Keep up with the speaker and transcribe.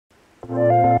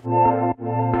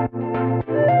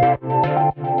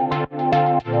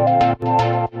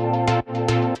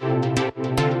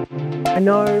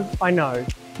I know,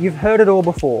 you've heard it all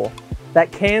before,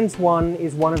 that Cairns 1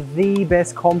 is one of the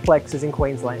best complexes in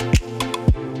Queensland.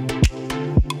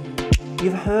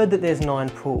 You've heard that there's 9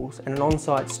 pools and an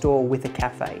on-site store with a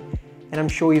cafe, and I'm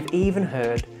sure you've even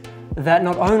heard that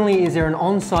not only is there an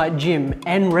on-site gym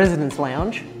and residence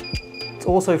lounge, it's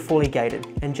also fully gated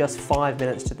and just 5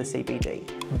 minutes to the CBD.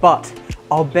 But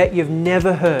I'll bet you've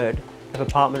never heard of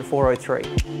apartment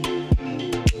 403.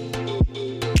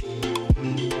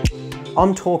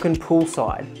 I'm talking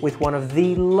Poolside, with one of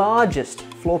the largest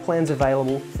floor plans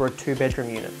available for a 2-bedroom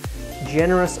unit.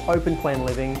 Generous open plan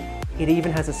living, it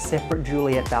even has a separate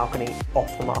Juliet balcony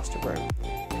off the master room.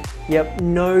 Yep,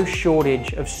 no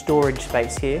shortage of storage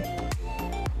space here.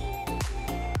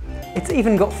 It's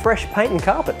even got fresh paint and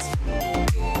carpets.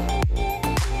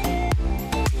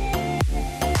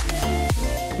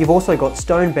 You've also got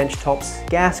stone bench tops,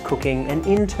 gas cooking, an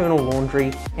internal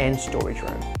laundry and storage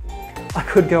room. I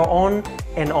could go on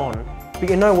and on, but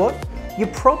you know what? You're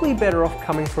probably better off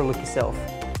coming for a look yourself.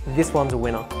 This one's a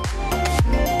winner.